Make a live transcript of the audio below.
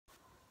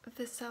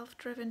The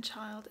Self-Driven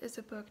Child is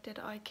a book that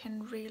I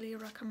can really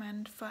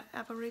recommend for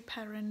every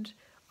parent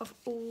of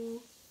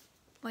all,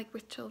 like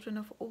with children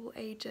of all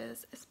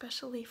ages,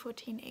 especially for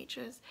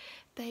teenagers.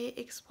 They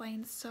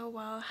explain so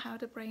well how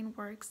the brain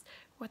works,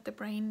 what the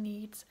brain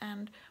needs,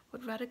 and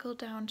what radical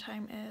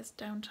downtime is,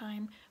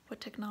 what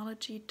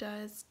technology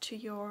does to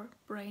your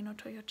brain or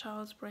to your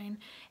child's brain,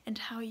 and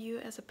how you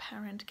as a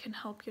parent can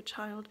help your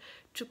child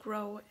to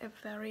grow a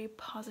very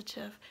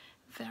positive,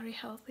 very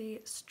healthy,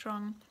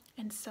 strong,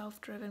 and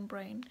self-driven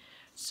brain.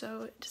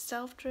 So The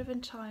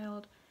Self-Driven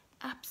Child,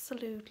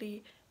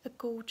 absolutely a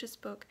gorgeous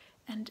book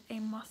and a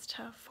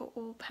must-have for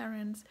all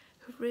parents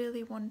who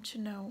really want to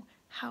know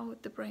how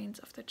the brains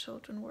of their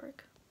children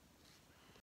work.